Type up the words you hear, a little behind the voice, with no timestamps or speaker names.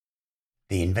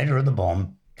the inventor of the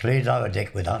bomb, cleared over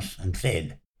deck with us and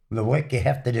said, "The work you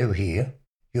have to do here,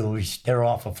 you'll be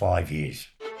sterile for 5 years."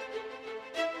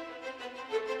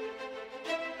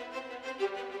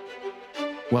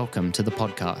 Welcome to the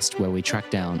podcast where we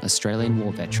track down Australian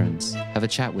war veterans, have a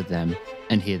chat with them,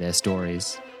 and hear their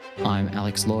stories. I'm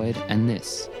Alex Lloyd, and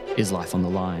this is Life on the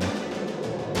Line.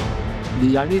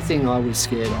 The only thing I was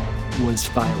scared of was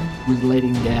failing, was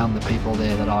letting down the people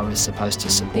there that I was supposed to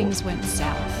support. Things went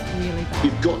south really bad.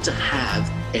 You've got to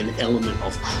have an element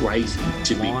of crazy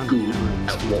to be good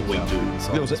at what we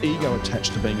do. There was an ego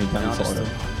attached to being a gunfighter.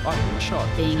 I was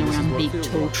shot. Being around big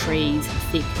tall trees,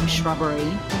 thick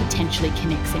shrubbery, potentially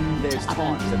connects him to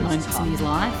other moments in his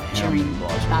life during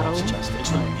battle. Get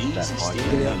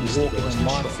out and walk in a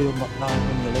minefield not knowing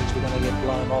when your legs were going to get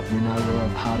blown off. You know, we're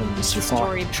a part of this The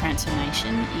story of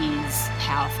transformation is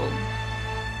powerful.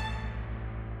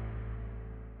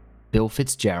 Bill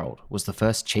Fitzgerald was the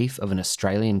first chief of an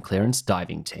Australian clearance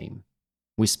diving team.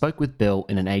 We spoke with Bill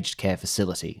in an aged care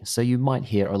facility, so you might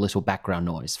hear a little background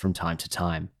noise from time to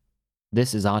time.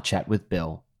 This is our chat with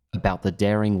Bill about the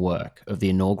daring work of the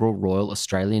inaugural Royal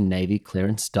Australian Navy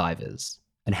clearance divers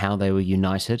and how they were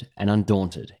united and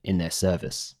undaunted in their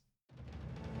service.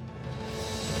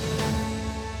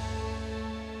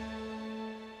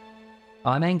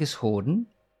 I'm Angus Horden,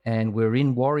 and we're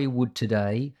in Warriewood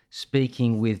today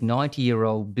speaking with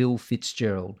 90-year-old Bill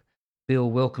Fitzgerald.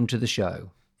 Bill, welcome to the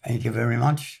show. Thank you very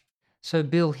much. So,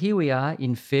 Bill, here we are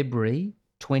in February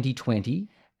 2020,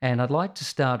 and I'd like to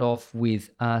start off with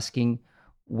asking,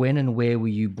 when and where were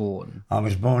you born? I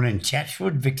was born in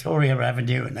Chatswood, Victoria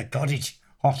Avenue, in the Cottage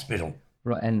Hospital.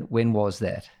 Right, and when was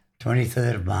that?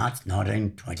 23rd of March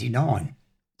 1929.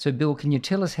 So, Bill, can you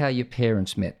tell us how your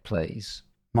parents met, please?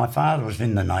 My father was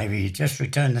in the Navy. He just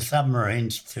returned the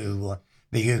submarines to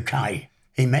the UK.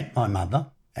 He met my mother,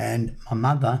 and my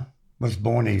mother was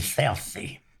born in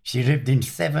Southsea. She lived in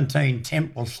 17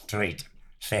 Temple Street,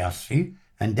 Southsea,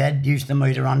 and Dad used to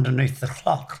meet her underneath the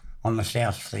clock on the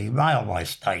Southsea railway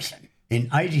station. In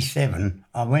 87,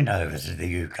 I went over to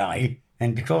the UK,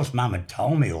 and because Mum had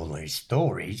told me all these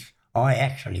stories, I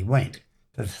actually went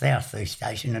to the Southsea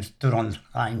station and stood on the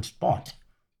same spot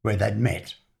where they'd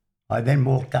met. I then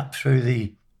walked up through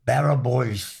the Barra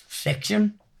Boys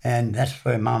section, and that's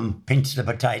where Mum pinched the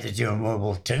potato during World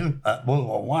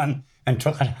War One, and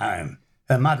took it home.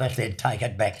 Her mother said, "Take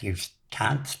it back, you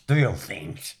can't steal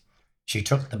things." She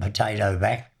took the potato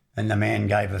back, and the man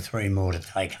gave her 3 more to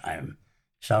take home.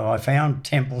 So I found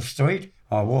Temple Street.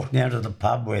 I walked down to the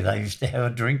pub where they used to have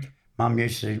a drink. Mum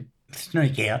used to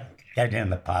sneak out, go down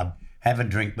the pub, have a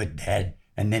drink with Dad,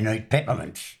 and then eat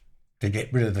peppermints to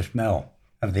get rid of the smell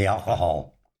of the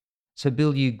alcohol. So,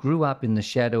 Bill, you grew up in the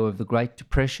shadow of the Great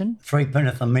Depression? 3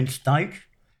 of mint steak,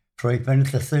 3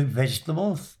 of soup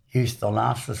vegetables. Used to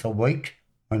last us a week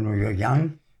when we were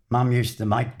young. Mum used to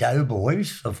make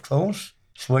doughboys, of course,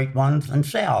 sweet ones and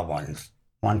sour ones.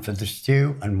 One for the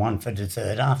stew and one for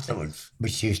dessert afterwards,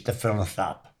 which used to fill us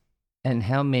up. And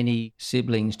how many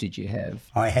siblings did you have?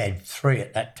 I had 3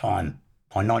 at that time.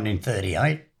 By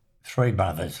 1938, 3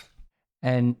 brothers.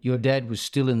 And your dad was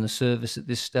still in the service at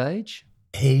this stage?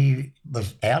 He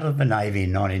was out of the Navy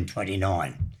in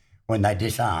 1929 when they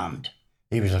disarmed.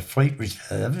 He was a fleet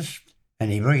reservist, and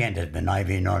he re-entered the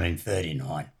Navy in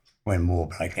 1939 when war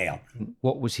broke out.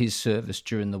 What was his service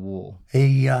during the war?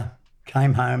 He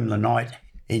came home the night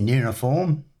in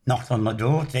uniform, knocked on the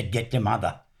door, said, "Get your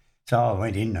mother." So I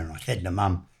went in and I said to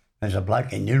Mum, "There's a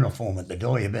bloke in uniform at the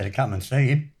door, you better come and see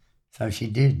him." So she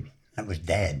did. That was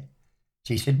Dad.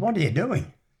 She said, "What are you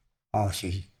doing?"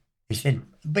 He said,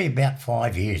 "It'll be about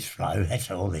 5 years, Flo.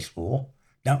 That's all this war.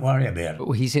 Don't worry about it."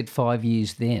 Well, he said 5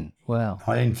 years then. Wow.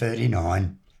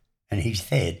 1939. And he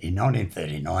said in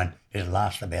 1939 it'll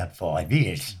last about 5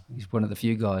 years. He's one of the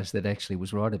few guys that actually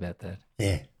was right about that.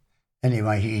 Yeah.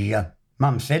 Anyway,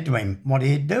 Mum said to him, "What are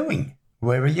you doing?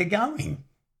 Where are you going?"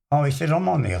 Oh, he said, "I'm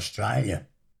on the Australia.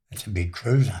 It's a big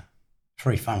cruiser,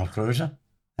 3-funnel cruiser."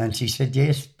 And she said,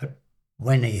 "Yes, but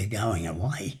when are you going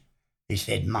away?" He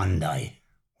said, "Monday.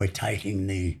 We're taking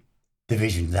the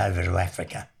divisions over to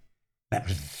Africa." That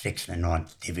was the 6th and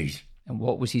 9th Division. And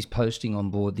what was his posting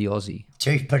on board the Aussie?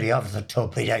 Chief Petty Officer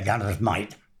Torpedo Gunner's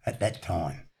mate at that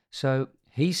time. So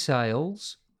he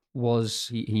sails, was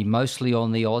he mostly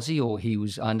on the Aussie, or he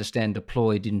was, I understand,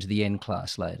 deployed into the N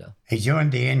class later? He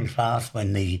joined the N class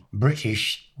when the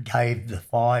British gave the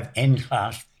 5 N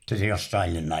class to the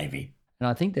Australian Navy. And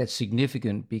I think that's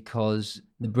significant because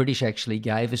the British actually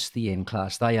gave us the N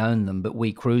class. They owned them, but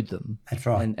we crewed them. That's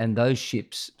right. And those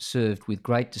ships served with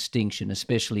great distinction,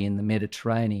 especially in the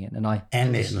Mediterranean.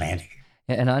 And the Atlantic.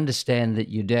 And I understand that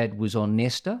your dad was on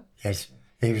Nestor? Yes.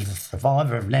 He was a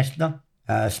survivor of Nesta.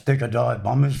 Stuka dive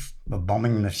bombers were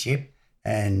bombing the ship,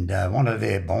 and one of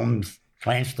their bombs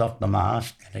glanced off the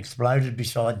mast and exploded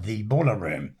beside the boiler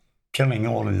room, killing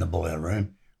all in the boiler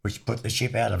room, which put the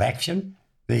ship out of action.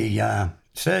 The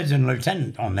surgeon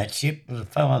lieutenant on that ship was a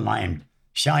fellow named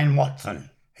Shane Watson.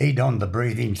 He donned the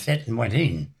breathing set and went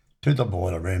in to the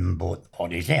boiler room and brought the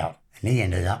bodies out. And he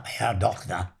ended up our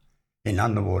doctor in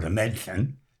underwater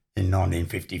medicine in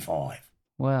 1955.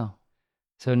 Wow.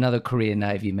 So another career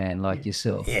Navy man like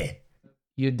yourself. Yeah.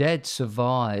 Your dad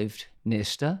survived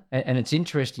Nesta, and it's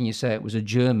interesting you say it was a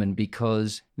German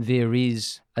because there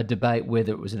is a debate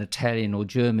whether it was an Italian or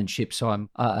German ship, so I'm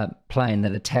a plane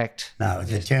that attacked. No, it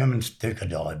was a German Stuka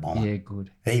dive bomber. Yeah, good.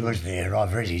 He was there.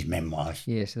 I've read his memoirs.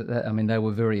 Yes, I mean, they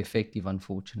were very effective,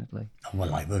 unfortunately.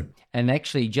 Well, they would. And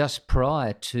actually, just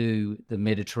prior to the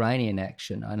Mediterranean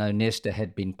action, I know Nesta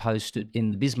had been posted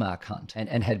in the Bismarck hunt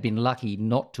and had been lucky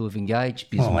not to have engaged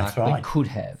Bismarck, that's right. but could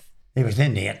have. He was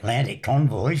in the Atlantic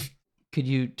convoys. Could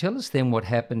you tell us then what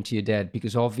happened to your dad?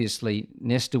 Because obviously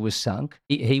Nesta was sunk.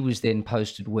 He was then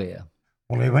posted where?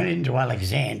 Well, he went into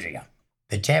Alexandria.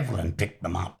 The Javelin picked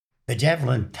them up. The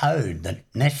Javelin towed the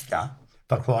Nesta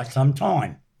for quite some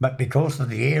time. But because of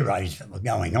the air raids that were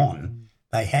going on,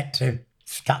 they had to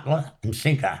scuttle her and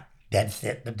sink her. Dad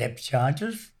set the depth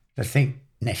charges to sink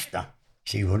Nesta.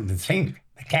 She wouldn't sink.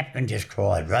 The captain just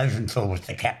cried. Rosenthal was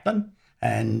the captain,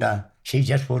 and she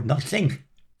just would not sink.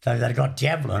 So they got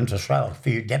Javelin to throw a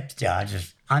few depth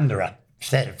charges under her.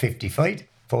 Set at 50 feet,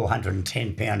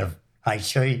 410 pound of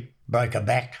HE, broke her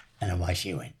back, and away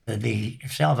she went. The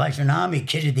Salvation Army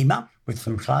kitted him up with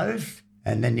some clothes,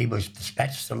 and then he was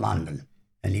dispatched to London.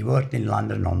 And he worked in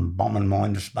London on bomb and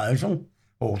mine disposal.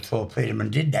 All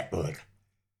torpedomen did that work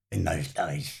in those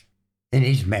days. In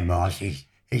his memoirs,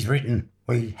 he's written,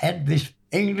 we had this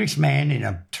Englishman in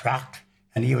a truck,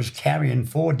 and he was carrying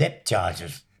 4 depth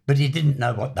charges, but he didn't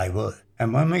know what they were.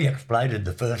 And when we exploded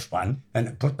the first one and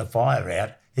it put the fire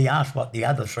out, he asked what the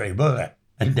other 3 were.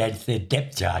 And Dad said,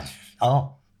 depth charges.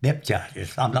 Oh, depth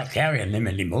charges. I'm not carrying them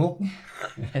anymore.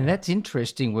 And that's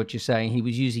interesting what you're saying. He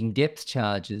was using depth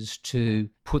charges to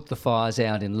put the fires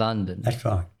out in London. That's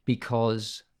right.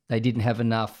 Because they didn't have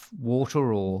enough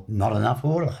water or... Not enough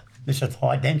water. This is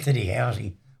high-density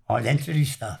housing, high-density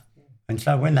stuff. And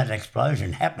so when that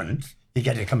explosion happens, you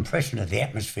get a compression of the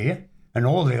atmosphere, and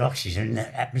all the oxygen in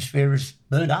that atmosphere is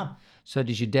burnt up. So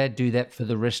did your dad do that for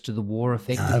the rest of the war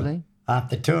effectively? No.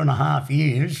 After 2.5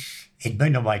 years, he'd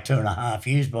been away 2.5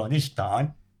 years by this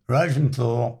time,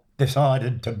 Rosenthal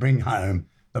decided to bring home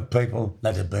the people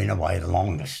that had been away the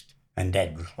longest, and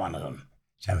Dad was one of them.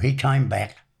 So he came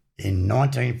back in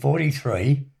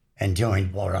 1943 and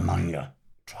joined Warramunga,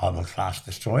 tribal class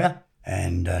destroyer,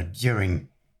 and during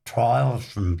trials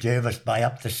from Jervis Bay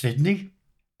up to Sydney,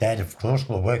 Dad, of course,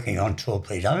 were working on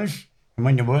torpedoes. And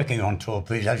when you're working on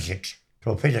torpedoes, your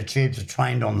torpedo tubes are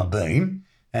trained on the beam,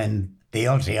 and the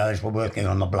LTOs were working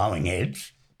on the blowing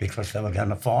heads because they were going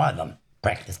to fire them,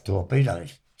 practice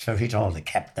torpedoes. So he told the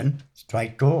captain,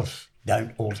 straight course,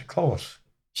 don't alter course.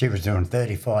 She was doing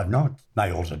 35 knots.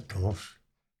 They altered course.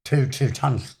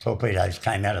 2-ton torpedoes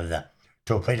came out of the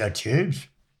torpedo tubes,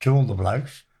 killed the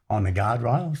blokes on the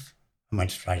guardrails, and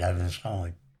went straight over the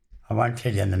side. I won't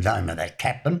tell you the name of that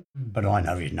captain, but I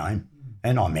know his name,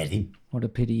 and I met him. What a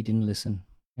pity he didn't listen.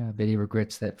 Yeah, I bet he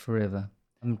regrets that forever.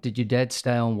 Did your dad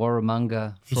stay on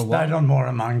Warramunga for a while? He stayed on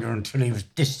Warramunga until he was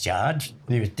discharged.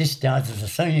 He was discharged as a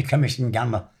senior commissioned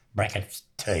gunner, brackets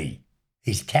T.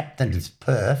 His captain's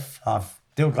Perth, I've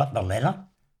still got the letter.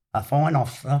 A fine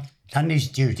officer, done his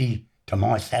duty to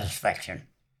my satisfaction,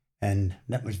 and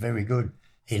that was very good.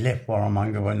 He left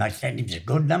Warramunga when they sent him to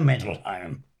Goodna Mental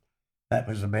Home. That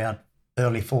was about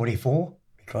early 44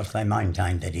 because they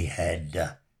maintained that he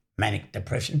had manic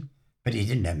depression, but he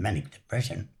didn't have manic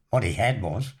depression. What he had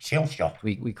was shell shock.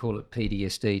 We call it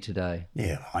PTSD today.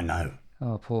 Yeah, I know.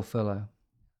 Oh, poor fellow.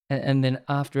 And then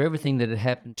after everything that had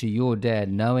happened to your dad,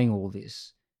 knowing all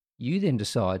this, you then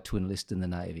decide to enlist in the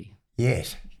Navy.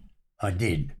 Yes, I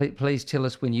did. Please tell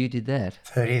us when you did that.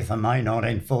 30th of May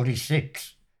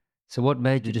 1946. So what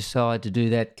made you decide to do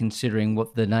that considering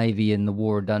what the Navy and the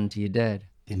war had done to your dad?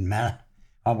 Didn't matter.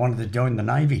 I wanted to join the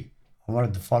Navy. I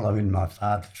wanted to follow in my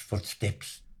father's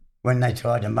footsteps. When they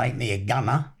tried to make me a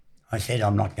gunner, I said,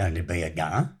 I'm not going to be a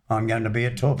gunner. I'm going to be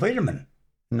a torpedoman.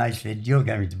 And they said, you're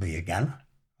going to be a gunner.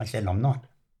 I said, I'm not.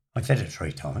 I said it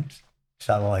 3 times.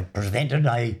 So I presented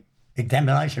a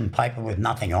examination paper with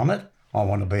nothing on it. I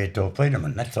want to be a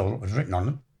torpedoman. That's all that was written on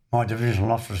it. My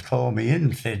divisional officers called me in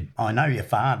and said, I know your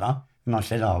father. And I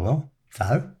said, oh, well,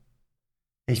 so?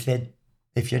 He said,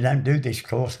 if you don't do this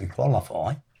course and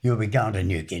qualify, you'll be going to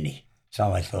New Guinea.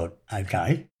 So I thought,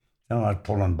 okay. So I was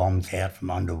pulling bombs out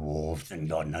from under wharves and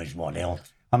God knows what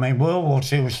else. I mean, World War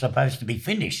II was supposed to be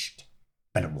finished,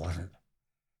 but it wasn't.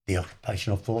 The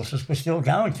occupational forces were still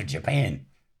going to Japan,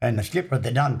 and the skipper of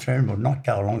the Duntroon would not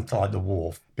go alongside the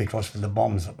wharf because of the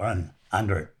bombs that were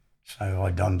under it. So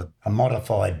I done a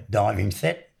modified diving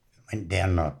set, went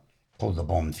down, pulled the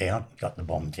bombs out, got the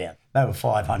bombs out. They were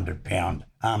 500-pound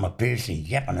armour-piercing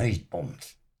Japanese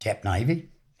bombs. Jap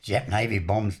Navy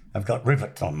bombs have got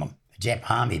rivets on them. The Jap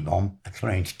Army bomb are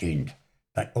clean-skinned,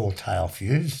 but all tail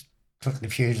fused. Took the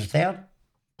fuses out,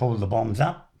 pulled the bombs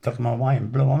up, took them away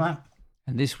and blew them up.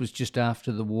 And this was just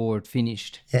after the war had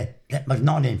finished? Yeah, that was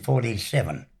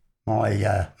 1947.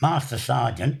 My Master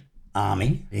Sergeant,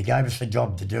 Army, he gave us a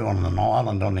job to do on an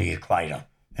island on the equator,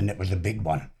 and it was a big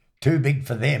one. Too big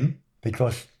for them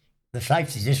because the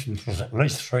safety distance was at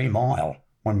least 3 miles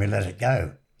when we let it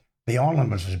go. The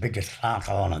island was as big as Clark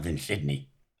Island in Sydney,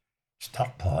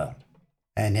 stockpiled.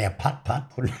 And our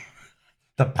putt-putt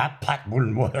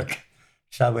wouldn't work.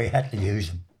 So we had to use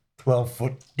a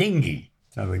 12-foot dinghy.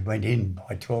 So we went in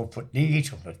by 12-foot dinghy. It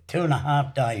took us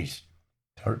 2.5 days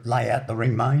to lay out the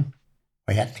ring main.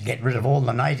 We had to get rid of all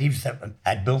the natives that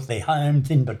had built their homes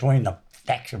in between the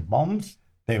stacks of bombs.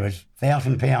 There was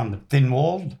 1,000-pound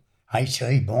thin-walled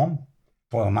HE bomb,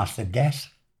 foil mustard gas,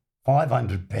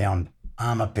 500-pound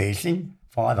armour-piercing,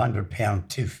 500-pound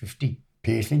 250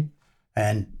 piercing.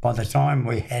 And by the time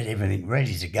we had everything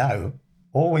ready to go,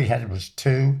 all we had was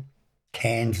 2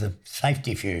 cans of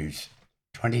safety fuse,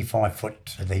 25 foot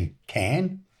to the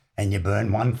can, and you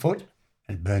burn 1 foot.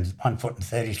 It burns 1 foot in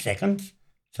 30 seconds.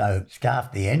 So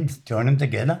scarf the ends, join them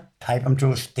together, tape them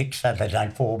to a stick so they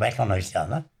don't fall back on each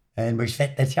other, and we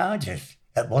set the charges.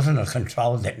 It wasn't a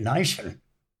controlled detonation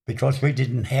because we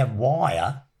didn't have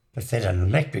wire to set an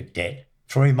electric det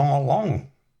 3 mile long.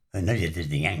 And neither did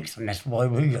the Yanks, and that's why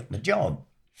we got the job.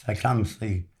 So comes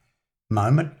the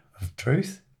moment of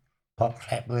truth. Pop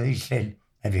Clapworthy said,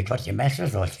 "Have you got your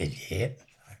matches?" I said, "Yeah."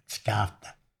 I scarfed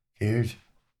the fuse,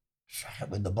 struck it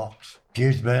with the box.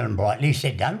 Fuse burning brightly. He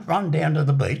said, "Don't run down to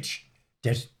the beach.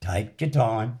 Just take your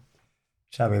time."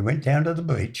 So we went down to the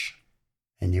beach,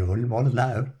 and you wouldn't want to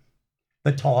know.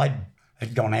 The tide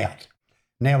had gone out.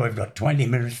 Now we've got 20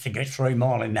 minutes to get 3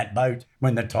 mile in that boat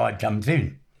when the tide comes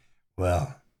in.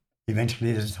 Well,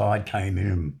 eventually the tide came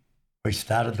in and we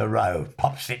started the row.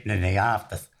 Pop sitting in the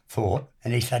afterthought,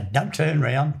 and he said, "Don't turn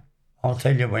round. I'll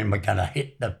tell you when we're going to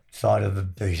hit the side of the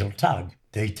diesel tug."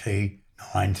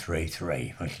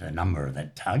 DT-933 was the number of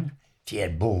that tug. She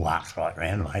had bulwarks right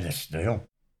round, made of steel.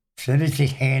 As soon as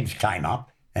his hands came up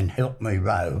and helped me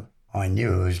row, I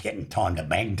knew it was getting time to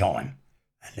bang time,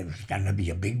 and it was going to be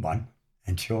a big one.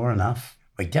 And sure enough,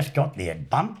 we just got there,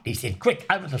 bumped. He said, "Quick,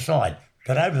 over the side."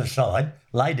 Got over the side,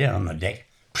 lay down on the deck,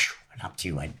 and up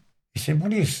she went. He said, "What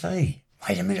do you see?"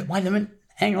 Wait a minute,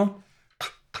 hang on.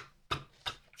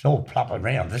 It's all plopping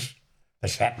around us, the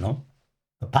shrapnel.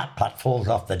 The putt-putt falls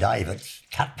off the davits,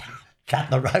 cut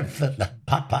the rope that the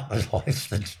putt-putt was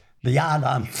hoisted. The yard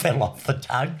arm fell off the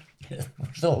tug. It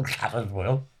was all cut as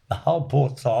well. The whole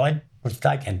port side was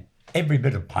taken, every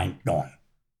bit of paint gone.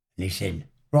 And he said,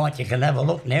 "Right, you can have a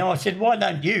look now." I said, "Why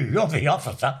don't you? You're the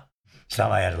officer." So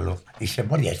I had a look. He said,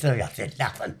 "What do you see?" I said,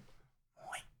 "Nothing."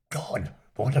 My God,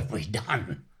 what have we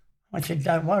done? I said,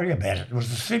 "Don't worry about it. It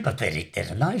was a sympathetic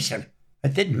detonation.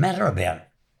 It didn't matter about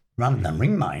running the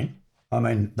ring main. I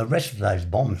mean, the rest of those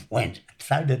bombs went.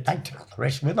 So did they took the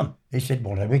rest with them." He said,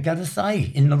 "What are we going to say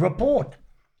in the report?"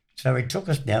 So he took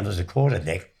us down to the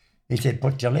quarterdeck. He said,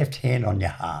 "Put your left hand on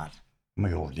your heart." And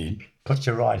we all did. "Put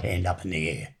your right hand up in the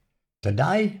air.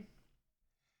 Today,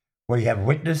 we have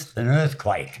witnessed an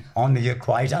earthquake on the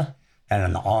equator and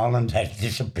an island has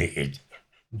disappeared."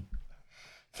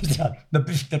 So the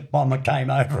biscuit bomber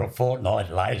came over a fortnight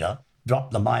later,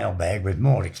 dropped the mailbag with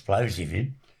more explosive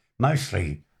in,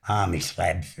 mostly army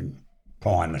slabs and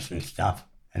primers and stuff.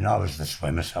 And I was the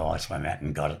swimmer, so I swam out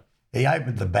and got it. He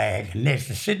opened the bag and there's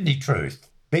the Sydney Truth.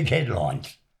 Big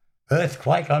headlines.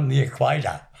 "Earthquake on the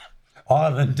equator.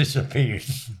 Island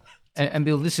disappears." And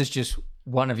Bill, this is just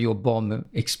one of your bomb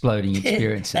exploding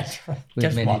experiences. That's right. With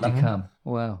Just many one to of them. come.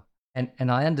 Wow.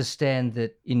 And I understand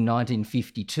that in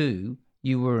 1952,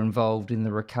 you were involved in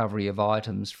the recovery of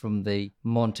items from the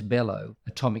Montebello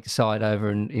atomic site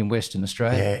over in Western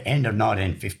Australia. Yeah, end of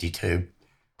 1952.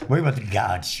 We were the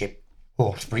guard ship,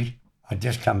 Hawkesbury. I'd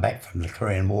just come back from the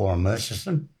Korean War in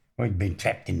Merchiston. We'd been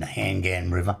trapped in the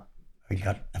Hangan River. We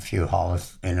got a few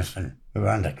holes in us and we were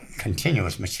under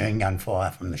continuous machine gun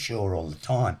fire from the shore all the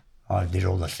time. I did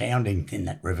all the sounding in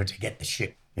that river to get the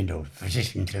ship into a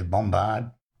position to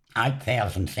bombard.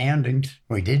 8,000 soundings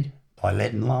we did by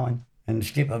lead and line. And the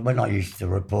skipper, when I used to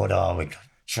report, oh, we got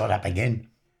shot up again,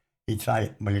 he'd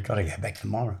say, well, you've got to go back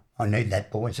tomorrow. I need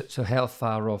that boy. So how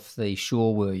far off the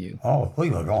shore were you? Oh, we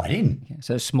were right in. Okay,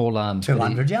 so small arms.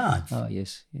 200 yards. Oh,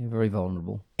 yes. Yeah, very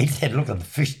vulnerable. He said, look at the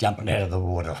fish jumping out of the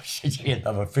water. I said, yeah,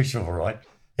 they were fish all right.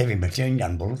 Heavy machine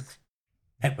gun bullets.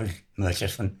 That was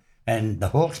Murchison. And the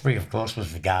Hawkesbury, of course,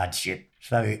 was the guard ship.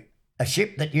 So a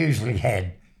ship that usually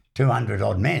had 200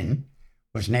 odd men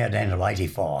was now down to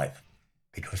 85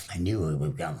 because they knew where we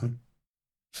were going.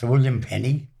 Sir William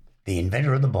Penny, the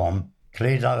inventor of the bomb,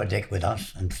 cleared over deck with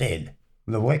us and said,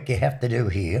 the work you have to do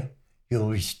here,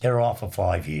 you'll be sterile for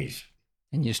 5 years.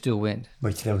 And you still went?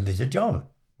 We still did the job.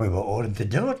 We were ordered to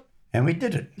do it, and we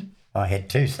did it. I had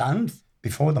 2 sons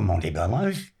before the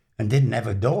Montebellos and didn't have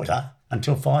a daughter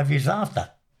until 5 years after.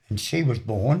 And she was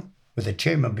born with a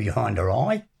tumour behind her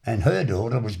eye, and her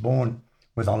daughter was born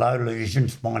with a low lesion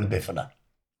spina bifida.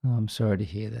 Oh, I'm sorry to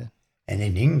hear that. And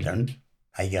in England,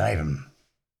 they gave them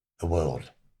the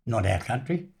world, not our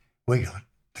country. We got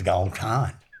the gold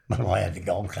card. Well, I had the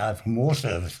gold card from War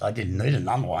Service. I didn't need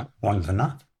another one. One's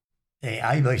enough. The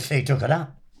ABC took it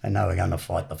up, and they were going to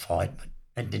fight the fight, but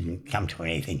it didn't come to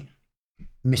anything.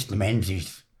 Mr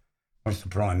Menzies was the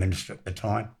Prime Minister at the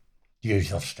time,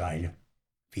 used Australia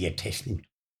for your testing.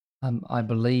 I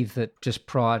believe that just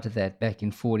prior to that, back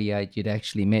in 48, you'd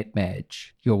actually met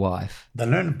Madge, your wife. The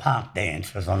Luna Park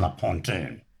dance was on the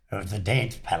pontoon. It was the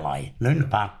dance palais, Luna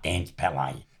Park Dance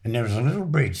Palais. And there was a little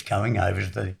bridge going over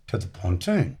to the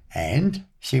pontoon. And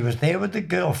she was there with the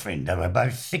girlfriend. They were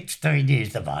both 16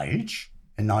 years of age.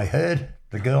 And I heard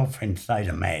the girlfriend say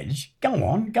to Madge, go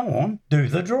on, do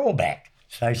the drawback.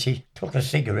 So she took a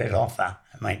cigarette off her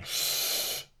and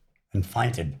went, and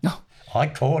fainted. Oh. I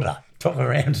caught her, took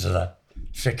her around to the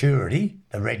security,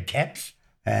 the red caps,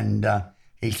 and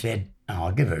he said, oh,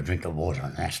 I'll give her a drink of water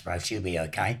and aspirin, she'll be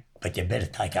okay. But you better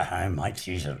take her home, mate,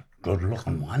 she's a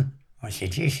good-looking one. I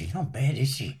said, yeah, she's not bad, is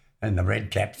she? And the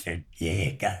red cap said,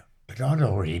 yeah, go. But I'd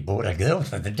already brought a girl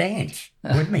to the dance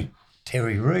with me.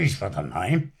 Terry Rouge was her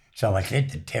name. So I said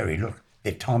to Terry, look,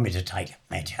 they've told me to take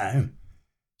Madge home.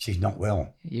 She's not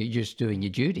well. You're just doing your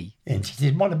duty. And she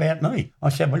said, what about me? I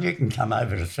said, well, you can come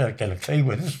over to Circular Quay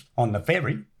with us on the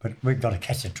ferry, but we've got to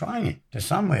catch a train to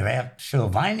somewhere out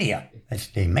Sylvania.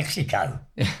 That's near Mexico.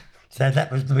 So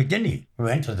that was the beginning. We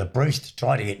went to the priest to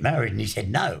try to get married, and he said,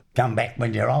 no, come back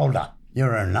when you're older.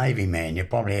 You're a Navy man. You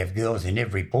probably have girls in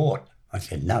every port. I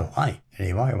said, no way.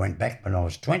 Anyway, I went back when I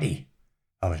was 20.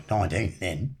 I was 19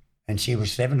 then, and she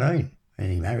was 17,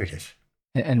 and he married us.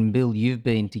 And Bill, you've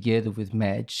been together with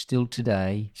Madge still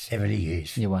today. 70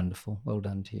 years. You're wonderful. Well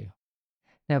done to you.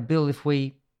 Now, Bill, if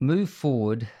we move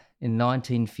forward in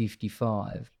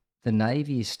 1955, the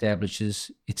Navy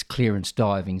establishes its clearance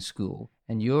diving school,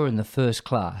 and you're in the first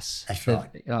class. That's right.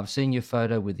 I've seen your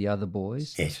photo with the other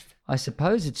boys. Yes. I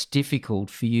suppose it's difficult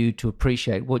for you to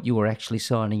appreciate what you were actually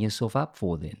signing yourself up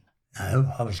for then.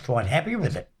 No, I was quite happy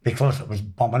with it because it was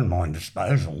bomb and mine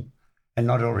disposal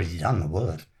and I'd already done the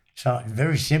work. So it's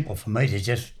very simple for me to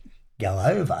just go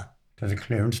over to the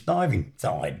clearance diving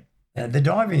side. The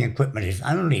diving equipment is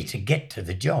only to get to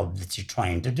the job that you're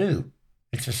trained to do.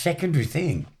 It's a secondary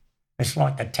thing. It's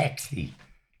like a taxi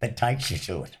that takes you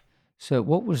to it. So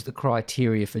what was the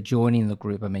criteria for joining the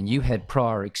group? I mean, you had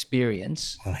prior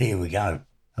experience. Well, here we go.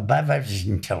 Above average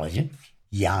intelligence,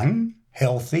 young,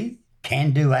 healthy,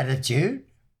 can-do attitude.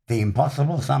 The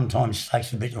impossible sometimes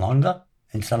takes a bit longer.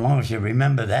 And so long as you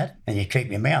remember that and you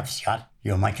keep your mouth shut,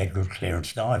 you'll make a good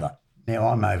clearance diver. Now,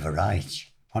 I'm over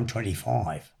age. I'm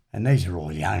 25. And these are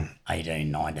all young, 18,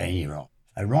 19-year-olds.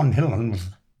 So Ron Hillen was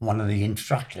one of the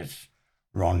instructors.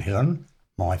 Ron Hillen,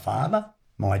 my father,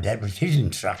 my dad was his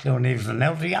instructor and he was an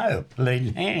LTO,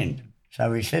 leading hand.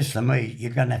 So he says to me,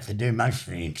 you're going to have to do most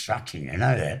of the instruction, you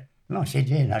know that? And I said,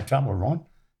 yeah, no trouble, Ron.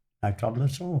 No trouble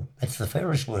at all. That's the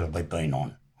Ferris wheel we've been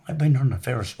on. I've been on the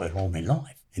Ferris wheel all my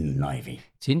life in the Navy.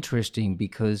 It's interesting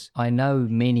because I know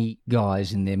many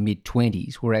guys in their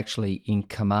mid-20s were actually in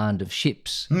command of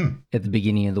ships at the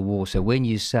beginning of the war. So when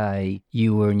you say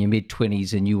you were in your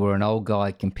mid-20s and you were an old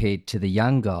guy compared to the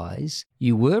young guys,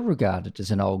 you were regarded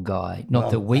as an old guy.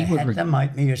 Not that we They were... had to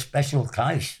make me a special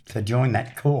case to join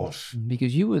that course.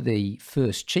 Because you were the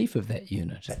first chief of that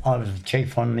unit. I was the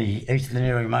chief on the Eastern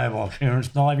Area Mobile Clearance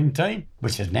Diving Team,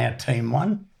 which is now Team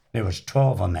 1. There was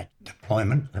 12 on that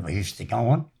deployment that we used to go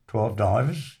on, 12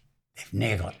 divers. They've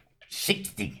now got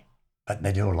 60, but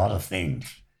they do a lot of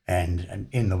things. And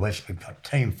in the West, we've got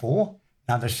Team 4,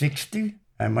 another 60.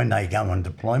 And when they go on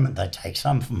deployment, they take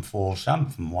some from 4, some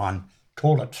from 1,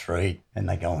 call it 3, and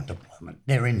they go on deployment.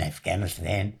 They're in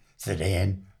Afghanistan,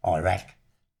 Sudan, Iraq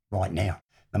right now.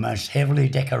 the most heavily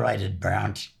decorated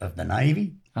branch of the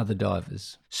Navy. Other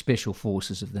divers, special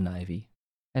forces of the Navy.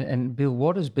 And Bill,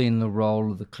 what has been the role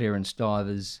of the clearance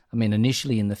divers? I mean,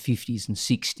 initially in the 50s and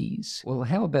 60s. Well,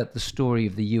 how about the story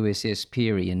of the USS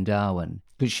Peary in Darwin?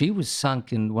 Because she was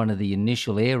sunk in one of the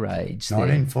initial air raids.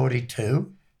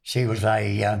 1942, she was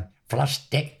a flush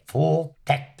deck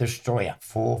 4-deck destroyer,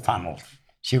 4 funnels.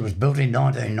 She was built in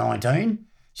 1919.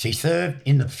 She served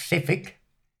in the Pacific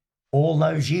all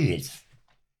those years.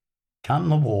 Come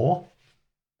the war,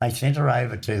 they sent her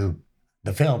over to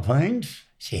the Philippines.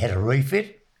 She had a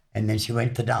refit, and then she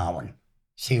went to Darwin.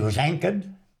 She was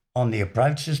anchored on the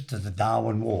approaches to the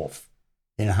Darwin Wharf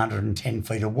in 110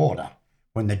 feet of water.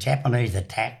 When the Japanese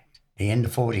attacked the end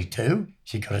of 42,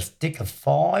 she got a stick of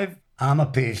 5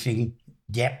 armour-piercing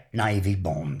Jap Navy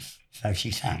bombs. So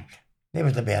she sank. There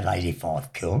was about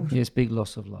 85 killed. Yes, big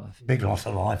loss of life. Big loss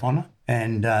of life on her.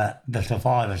 And the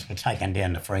survivors were taken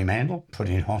down to Fremantle, put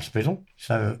in hospital.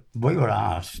 So we were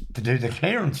asked to do the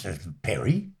clearances of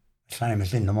Peary, same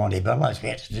as in the Montebellos. We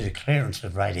had to do the clearance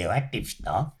of radioactive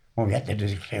stuff. Well, we had to do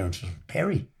the clearances of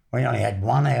Peary. We only had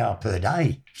 1 hour per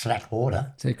day, slack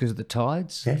water. So because of the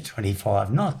tides? Yeah,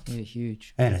 25 knots. Yeah,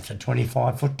 huge. And it's a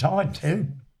 25-foot tide too.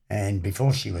 And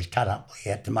before she was cut up,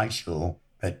 we had to make sure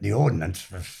that the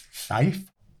ordnance was safe.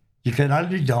 You could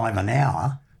only dive an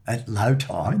hour at low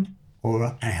tide or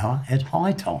an hour at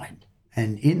high tide.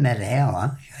 And in that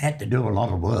hour, you had to do a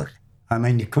lot of work. I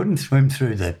mean, you couldn't swim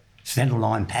through the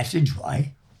centreline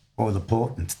passageway or the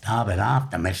port and starboard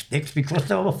aftermast decks because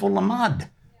they were full of mud.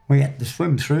 We had to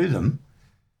swim through them,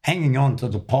 hanging on to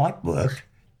the pipework,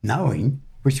 knowing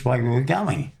which way we were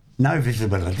going. No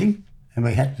visibility, and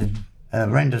we had to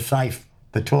render safe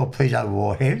the torpedo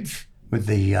warheads with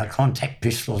the contact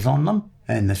pistols on them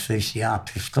and the CCR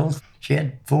pistols. She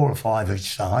had 4 or 5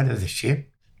 each side of the ship.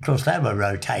 Of course, they were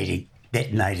rotating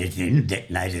detonators in,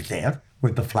 detonators out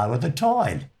with the flow of the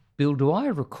tide. Bill, do I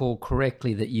recall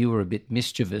correctly that you were a bit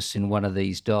mischievous in one of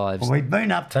these dives? Well, we'd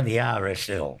been up to the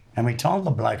RSL and we told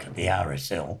the bloke at the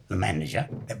RSL, the manager,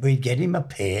 that we'd get him a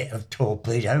pair of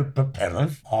torpedo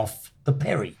propellers off the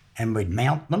Peary and we'd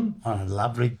mount them on a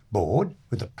lovely board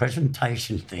with a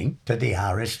presentation thing to the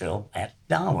RSL at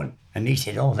Darwin. And he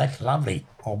said, "Oh, that's lovely.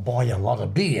 I'll buy you a lot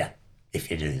of beer if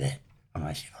you do that." And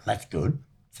I said, "Well, that's good."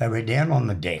 So we're down on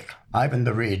the deck, opened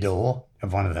the rear door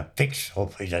of one of the fixed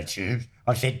torpedo tubes.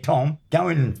 I said, "Tom, go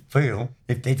in and feel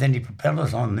if there's any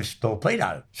propellers on this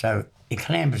torpedo." So he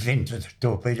clambers into the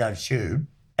torpedo tube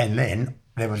and then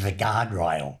there was a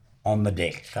guardrail on the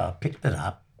deck. So I picked it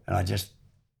up and I just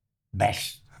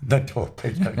bashed the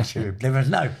torpedo tube. There was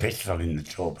no pistol in the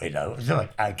torpedo. It was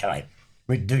like, okay,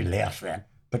 we'd do louse that.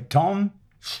 But Tom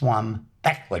swum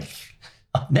backwards.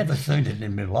 I've never seen it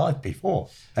in my life before.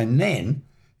 And then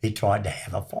he tried to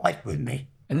have a fight with me.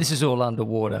 And this is all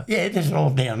underwater? Yeah, this is all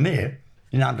down there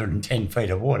in 110 feet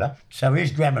of water. So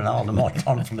he's grabbing hold of my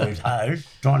confluent hose,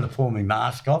 trying to pull my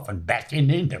mask off and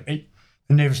backing into me.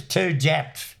 And there was 2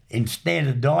 Japs in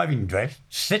standard diving dress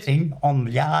sitting on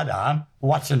the yardarm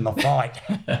watching the fight.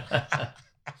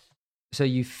 So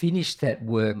you finished that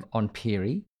work on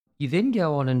Peary. You then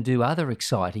go on and do other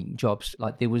exciting jobs.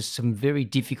 Like there was some very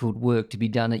difficult work to be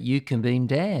done at Yucumbean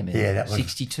Dam in that was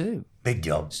 62. Big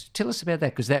jobs. Tell us about that,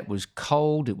 because that was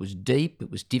cold, it was deep, it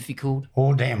was difficult.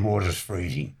 All damn water's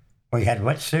freezing. We had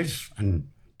wetsuits and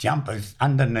jumpers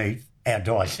underneath our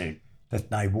dry suit to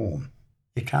stay warm.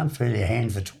 You can't feel your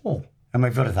hands at all. And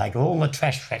we've got to take all the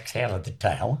trash tracks out of the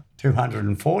tower,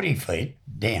 240 feet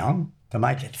down, to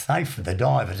make it safe for the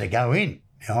diver to go in.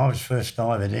 Now, I was first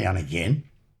diver down again,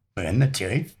 and the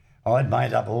chief. I'd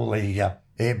made up all the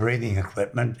air-breathing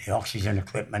equipment, the oxygen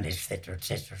equipment, etc.,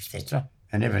 etc., etc.,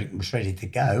 and everything was ready to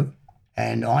go.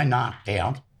 And I knocked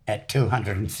out at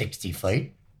 260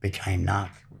 feet, became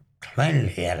knocked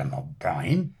cleanly out of my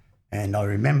brain. And I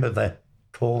remember the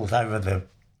calls over the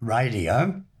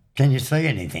radio, "Can you see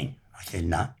anything?" I said,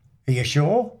 "No." "Are you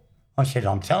sure?" I said,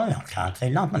 "I'm telling you, I can't see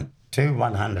nothing." 2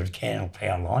 100 candle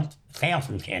power lights,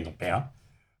 1,000 candle power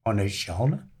on each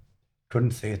shoulder.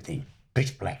 Couldn't see a thing,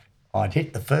 pitch black. I'd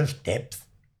hit the first depth,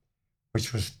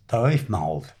 which was the leaf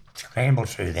mould, scrambled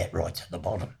through that right to the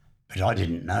bottom. But I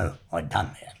didn't know I'd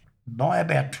done that. By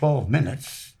about 12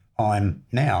 minutes, I'm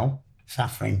now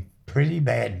suffering pretty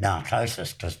bad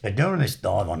narcosis because we're doing this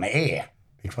dive on air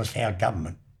because our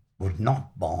government would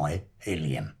not buy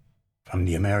helium from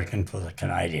the Americans or the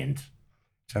Canadians.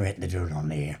 So we had to do it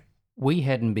on air. We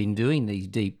hadn't been doing these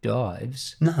deep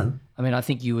dives. No. I mean, I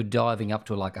think you were diving up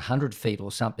to like 100 feet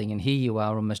or something, and here you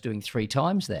are almost doing 3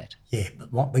 times that. Yeah,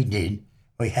 but what we did,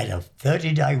 we had a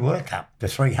 30-day workup to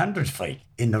 300 feet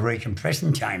in the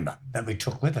recompression chamber that we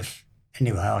took with us.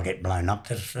 Anyway, I get blown up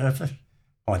to the surface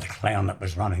by the clown that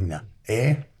was running the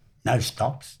air. No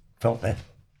stops. Felt the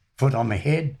foot on my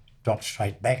head, dropped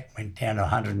straight back, went down to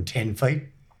 110 feet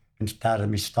and started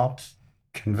my stops.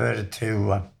 Converted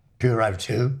to Puro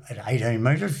 2 at 18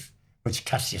 metres, which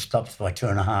cuts your stops by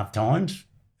 2.5 times,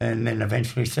 and then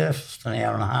eventually surfaced an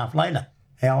hour and a half later.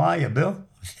 How are you, Bill?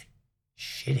 I said,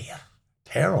 shit here,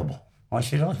 terrible. I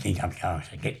said, I think I'm going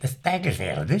to get the staggers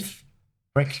out of this.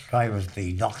 Rex Gray was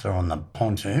the doctor on the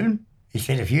pontoon. He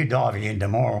said, if you dive again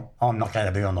tomorrow, I'm not going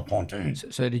to be on the pontoon.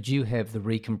 So did you have the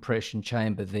recompression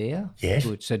chamber there? Yes.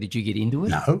 Good. So did you get into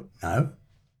it? No.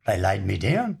 They laid me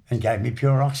down and gave me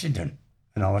pure oxygen,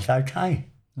 and I was okay.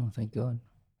 Oh, thank God.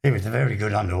 He was a very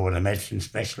good underwater medicine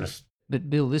specialist. But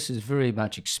Bill, this is very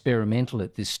much experimental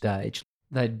at this stage.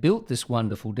 They'd built this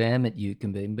wonderful dam at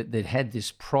Yukonbean, but they'd had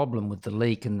this problem with the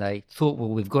leak, and they thought, well,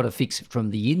 we've got to fix it from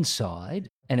the inside.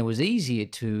 And it was easier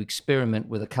to experiment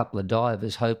with a couple of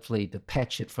divers, hopefully to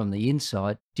patch it from the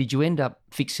inside. Did you end up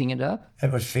fixing it up?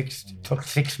 It was fixed. It took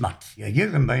 6 months.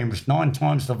 Yukonbean was 9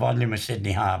 times the volume of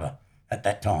Sydney Harbour at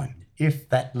that time. If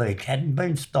that leak hadn't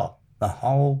been stopped, the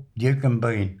whole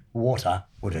Yukonbean water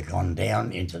would have gone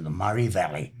down into the Murray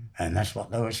Valley, and that's what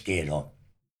they were scared of.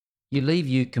 You leave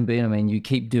Yukonbean, I mean, you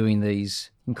keep doing these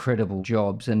incredible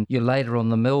jobs, and you're later on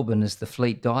the Melbourne as the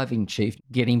fleet diving chief,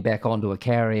 getting back onto a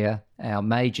carrier, our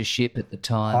major ship at the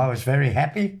time. I was very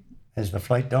happy as the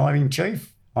fleet diving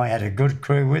chief. I had a good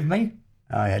crew with me.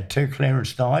 I had 2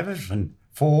 clearance divers and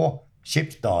 4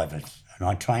 ship's divers, and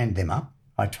I trained them up.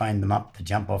 I trained them up to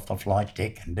jump off the flight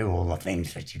deck and do all the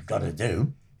things that you've got to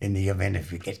do in the event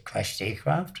if you get crashed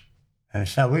aircraft.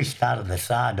 So we started the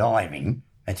SAR diving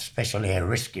at Special Air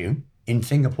Rescue in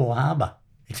Singapore Harbour,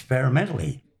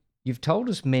 experimentally. You've told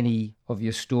us many of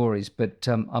your stories, but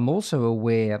I'm also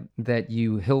aware that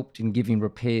you helped in giving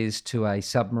repairs to a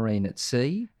submarine at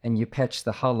sea, and you patched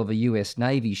the hull of a US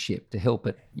Navy ship to help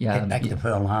it Get back to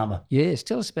Pearl Harbour. Yes,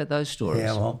 tell us about those stories.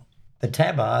 Yeah, well, the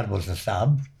Tabard was a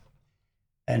sub,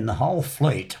 and the whole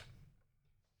fleet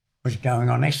was going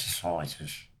on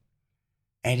exercises,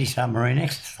 anti-submarine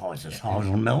exercises. I was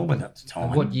in Melbourne at the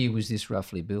time. What year was this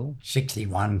roughly, Bill?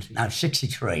 63,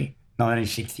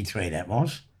 1963 that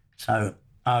was. So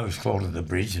I was called to the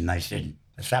bridge and they said,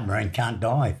 the submarine can't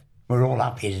dive. We're all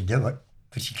up here to do it,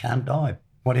 but you can't dive.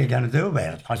 What are you going to do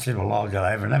about it? I said, well, I'll go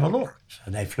over and have a look.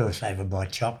 So they flew us over by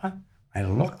chopper, had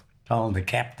a look, told the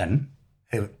captain,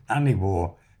 who only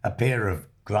wore a pair of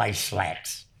grey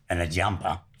slacks and a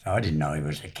jumper, so I didn't know he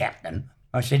was a captain.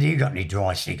 I said, you got any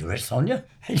dry cigarettes on you?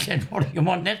 He said, what do you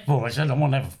want that for? I said, I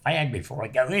want to have a fag before I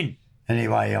go in.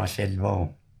 Anyway, I said,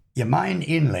 well, your main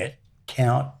inlet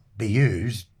cannot be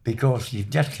used because you've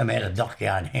just come out of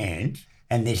dockyard hands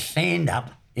and there's sand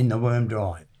up in the worm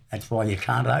drive. That's why you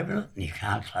can't open it and you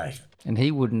can't close it. And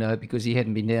he wouldn't know because he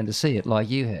hadn't been down to see it like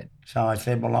you had. So I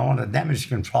said, well, I want a damage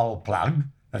control plug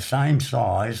the same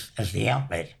size as the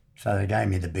outlet. So they gave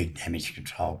me the big damage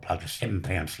control plug, a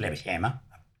 7-pound sledgehammer,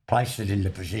 placed it into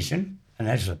position, and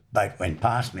as the boat went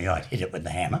past me, I'd hit it with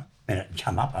the hammer. Then it'd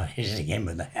come up, I'd hit it again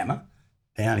with the hammer,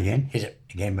 down again, hit it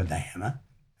again with the hammer,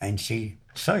 and she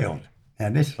sealed. Now,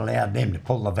 this allowed them to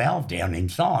pull the valve down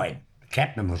inside. The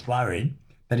captain was worried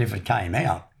that if it came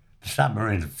out, the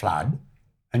submarine would flood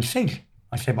and sink.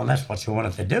 I said, well, that's what you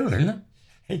wanted to do, isn't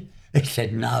it? He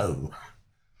said, no.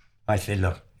 I said,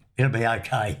 look, it'll be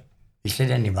okay. He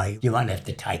said, anyway, you won't have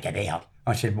to take it out.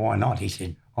 I said, why not? He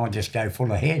said, I'll just go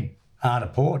full ahead, hard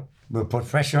of port, we'll put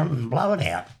pressure on it and blow it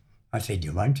out. I said,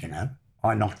 you won't, you know.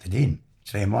 I knocked it in.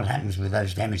 See, and what happens with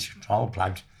those damage control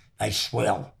plugs, they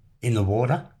swell in the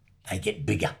water, they get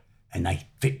bigger and they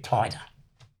fit tighter.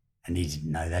 And he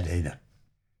didn't know that either.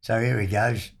 So here he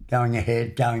goes, going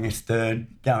ahead, going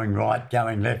astern, going right,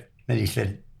 going left. Then he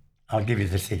said, I'll give you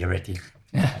the cigarette. You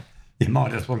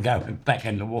might as well go back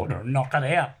in the water and knock it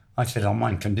out. I said, on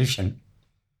one condition,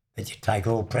 that you take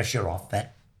all pressure off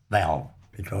that valve,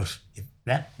 because if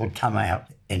that would come out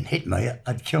and hit me,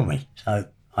 it'd kill me. So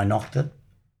I knocked it,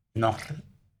 and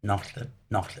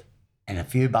a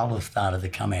few bubbles started to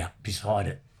come out beside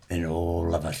it. Then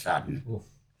all of a sudden,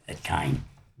 it came,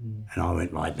 and I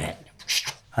went like that.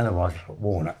 Otherwise, I'd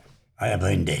worn it. I'd have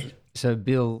been dead. So,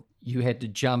 Bill, you had to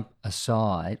jump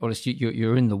aside, or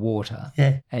you're in the water,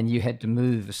 Yeah. and you had to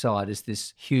move aside as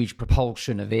this huge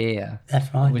propulsion of air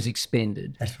That's right. was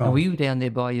expended. That's right. And were you down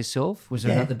there by yourself? Was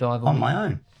there another diver? on my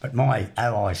own. But my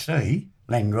OIC,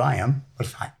 Len Graham,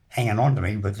 was hanging on to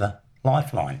me with the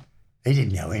lifeline. He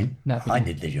didn't go in. No, I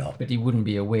did the job. But he wouldn't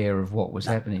be aware of what was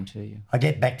happening to you. I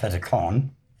get back to the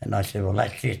con, and I said, well,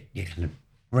 that's it. You can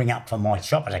ring up for my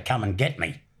chopper to come and get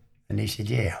me. And he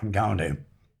said, yeah, I'm going to.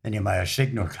 Anyway, a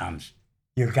signal comes.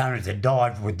 you're going to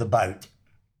dive with the boat.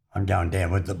 I'm going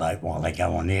down with the boat while they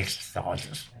go on the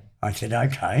exercises. I said,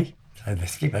 okay. So the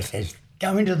skipper says,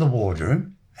 go into the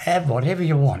wardroom, have whatever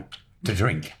you want to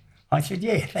drink. I said,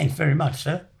 yeah, thanks very much,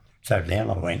 sir. So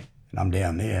down I went, and I'm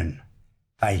down there, and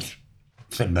they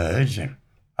submerged, and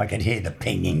I could hear the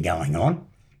pinging going on.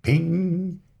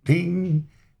 Ping, ping,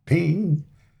 ping.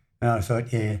 And I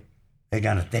thought, yeah, they're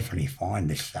going to definitely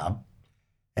find this sub.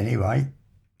 Anyway,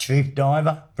 chief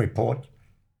diver, report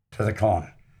to the con.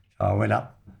 So I went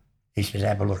up. He said,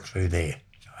 have a look through there.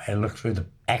 So I had a look through the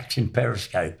action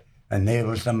periscope, and there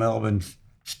was the Melbourne's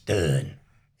stern.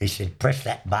 He said, press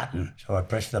that button. So I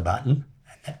pressed the button,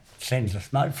 and that sends a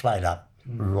smoke float up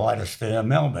right astern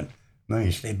Melbourne.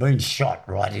 Means they've been shot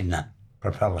right in the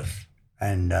propellers.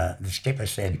 And the skipper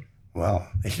said, well,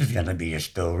 this is going to be a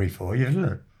story for you, isn't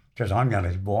it? Because I'm going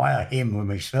to wire him with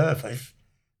my surface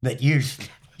that you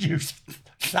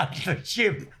sunk the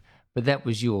ship. But that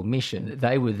was your mission.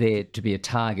 They were there to be a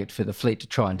target for the fleet to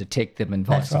try and detect them and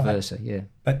vice versa, yeah.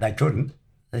 But they couldn't.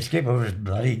 The skipper was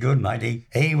bloody good, mate.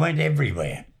 He went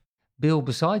everywhere. Bill,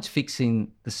 besides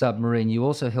fixing the submarine, you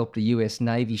also helped a US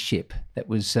Navy ship that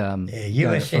was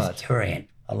USS Durant,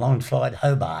 alongside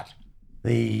Hobart.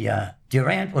 The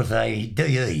Durant was a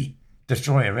DE,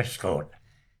 destroyer escort.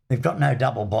 They've got no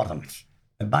double bottoms.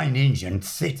 The main engine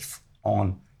sits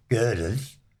on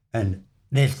girders, and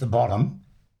there's the bottom,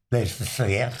 there's the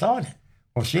sea outside it.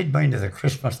 Well, she'd been to the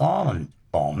Christmas Island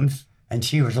bombs, and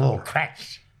she was all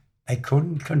cracked. They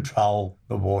couldn't control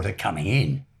the water coming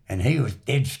in, and he was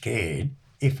dead scared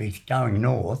if he's going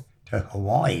north to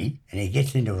Hawaii and he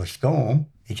gets into a storm,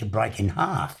 he could break in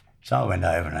half. So I went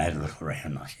over and had a look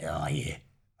around. I said, oh, yeah.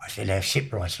 I said, our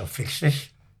shipwrights will fix this.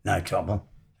 No trouble.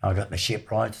 I got the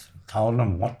shipwrights, told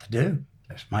them what to do.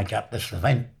 Just make up the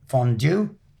cement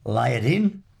fondue, lay it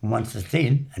in, and once it's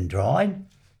in and dried,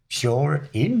 shore it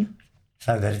in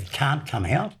so that it can't come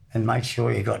out, and make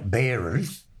sure you got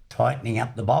bearers tightening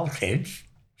up the bulkheads.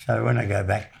 So when I go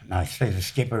back and I see the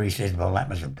skipper, he says, well, that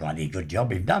was a bloody good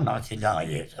job you've done. I said, oh,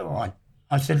 yeah, it's all right.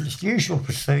 I said, it's the usual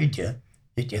procedure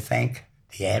that you thank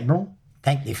the Admiral,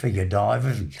 thank you for your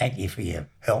divers and thank you for your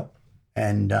help.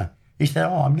 And he said,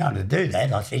 oh, I'm going to do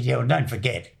that. I said, yeah, well, don't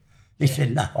forget. He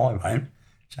said, no, I won't.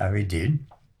 So he did.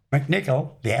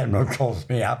 McNichol, the Admiral, calls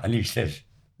me up and he says,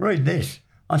 read this.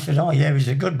 I said, oh, yeah, he's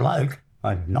a good bloke,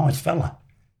 a nice fella.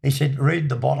 He said, read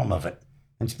the bottom of it.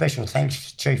 And special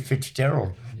thanks to Chief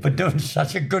Fitzgerald for doing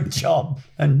such a good job.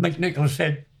 And McNichol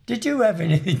said, did you have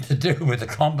anything to do with the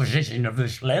composition of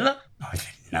this letter? I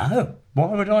said, no.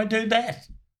 Why would I do that?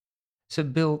 So,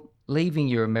 Bill, leaving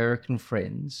your American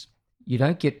friends, you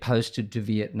don't get posted to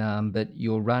Vietnam, but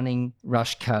you're running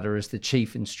Rush Cutter as the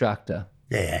chief instructor.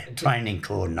 Yeah, training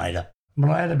coordinator.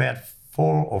 Well, I had about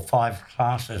 4 or 5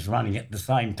 classes running at the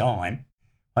same time.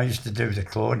 I used to do the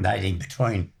coordinating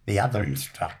between the other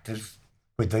instructors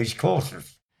with these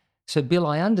courses. So, Bill,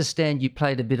 I understand you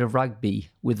played a bit of rugby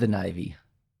with the Navy.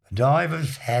 The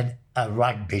divers had a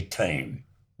rugby team.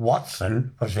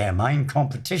 Watson was our main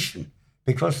competition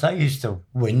because they used to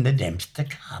win the Dempster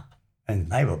Cup,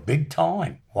 and they were big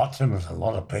time. Watson was a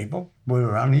lot of people. We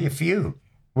were only a few.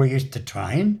 We used to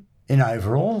train in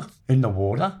overalls, in the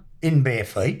water, in bare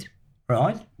feet,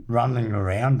 right, running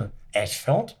around the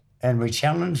asphalt, and we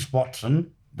challenged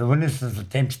Watson, the winners of the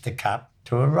Dempster Cup,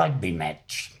 to a rugby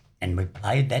match, and we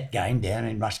played that game down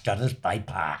in Ruscutters Bay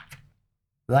Park.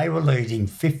 They were leading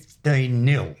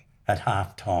 15-0 at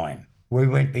half-time. We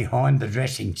went behind the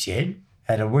dressing shed,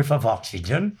 had a whiff of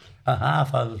oxygen, a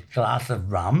half a glass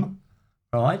of rum,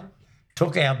 right,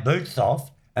 took our boots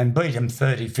off and beat them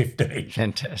 30-15.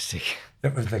 Fantastic.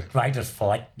 It was the greatest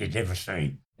fight you'd ever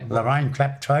seen. Lorraine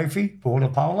Clapp Trophy, water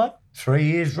polo, 3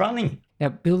 years running. Now,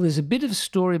 Bill, there's a bit of a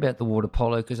story about the water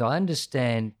polo because I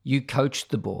understand you coached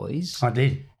the boys. I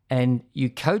did. And you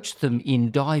coached them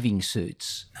in diving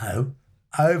suits. No,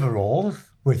 overalls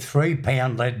with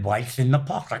 3-pound lead weights in the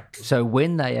pocket. So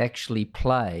when they actually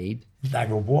played... They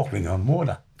were walking on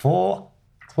water. 4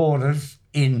 quarters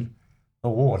in the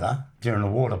water during the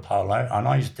water polo, and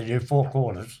I used to do 4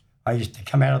 quarters. I used to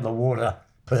come out of the water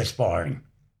perspiring.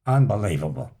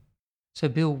 Unbelievable. So,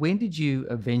 Bill, when did you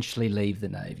eventually leave the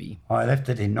Navy? I left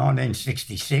it in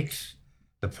 1966,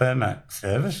 the permanent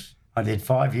service. I did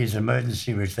 5 years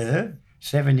emergency reserve,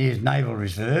 7 years naval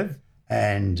reserve,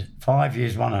 and 5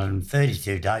 years,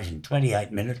 132 days and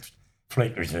 28 minutes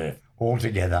fleet reserve.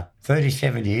 Altogether,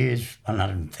 37 years,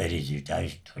 132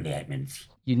 days and 28 minutes.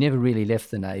 You never really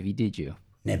left the Navy, did you?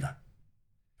 Never.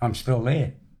 I'm still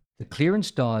there. The clearance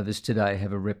divers today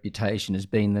have a reputation as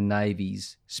being the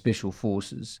Navy's special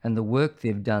forces, and the work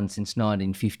they've done since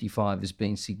 1955 has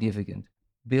been significant.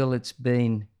 Bill, it's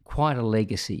been quite a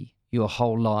legacy, your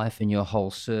whole life and your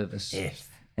whole service. Yes.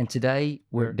 And today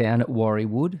we're down at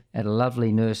Warriewood at a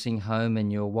lovely nursing home,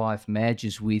 and your wife Madge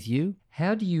is with you.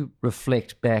 How do you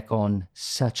reflect back on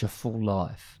such a full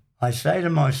life? I say to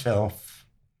myself,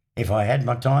 if I had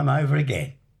my time over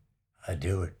again, I'd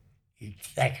do it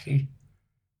exactly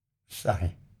the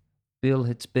same. Bill,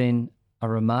 it's been a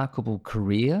remarkable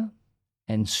career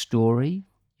and story.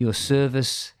 Your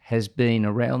service has been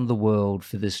around the world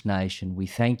for this nation. We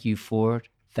thank you for it.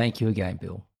 Thank you again,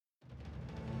 Bill.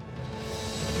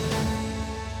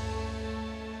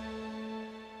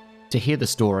 To hear the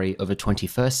story of a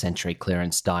 21st century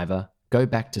clearance diver, go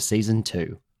back to Season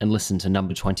 2 and listen to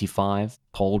number 25,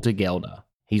 Paul de Gelder.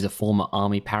 He's a former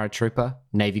Army paratrooper,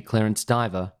 Navy clearance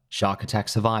diver, shark attack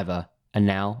survivor, and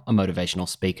now a motivational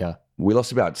speaker. We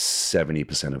lost about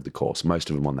 70% of the course,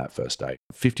 most of them on that first day.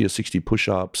 50 or 60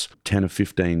 push-ups, 10 or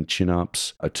 15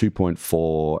 chin-ups, a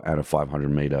 2.4 and a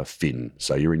 500-meter fin.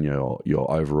 So you're in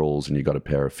your overalls and you've got a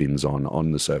pair of fins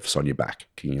on the surface on your back,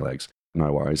 kicking your legs.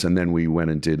 No worries. And then we went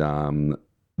and did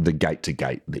the gate to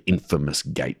gate, the infamous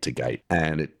gate to gate.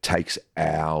 And it takes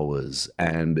hours.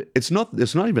 And it's not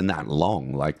even that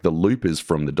long. Like, the loop is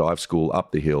from the dive school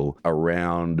up the hill,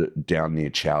 around down near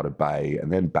Chowder Bay,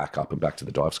 and then back up and back to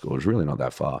the dive school. It's really not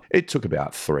that far. It took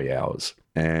about 3 hours.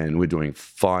 And we're doing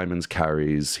fireman's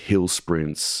carries, hill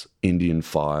sprints, Indian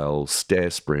file, stair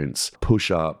sprints,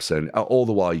 push-ups, and all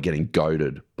the while you're getting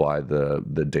goaded by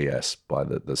the DS, by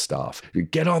the staff. You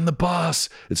get on the bus.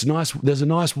 It's nice. There's a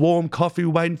nice warm coffee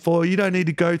waiting for you. You don't need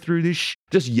to go through this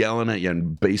just yelling at you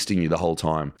and beasting you the whole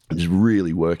time. Just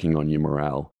really working on your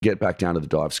morale. Get back down to the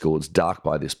dive school. It's dark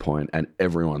by this point and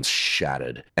everyone's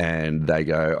shattered. And they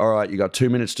go, all right, you got 2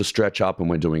 minutes to stretch up and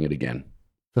we're doing it again.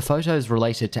 For photos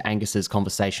related to Angus's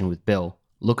conversation with Bill,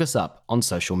 look us up on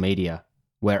social media.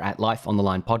 We're at Life on the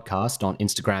Line Podcast on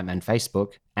Instagram and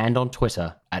Facebook, and on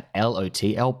Twitter at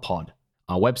LOTLPod.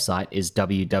 Our website is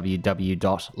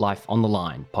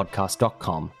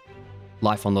www.lifeonthelinepodcast.com.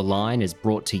 Life on the Line is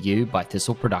brought to you by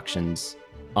Thistle Productions.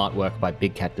 Artwork by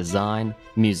Big Cat Design,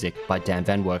 music by Dan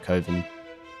Van Werkhoven.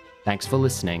 Thanks for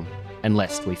listening, and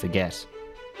lest we forget,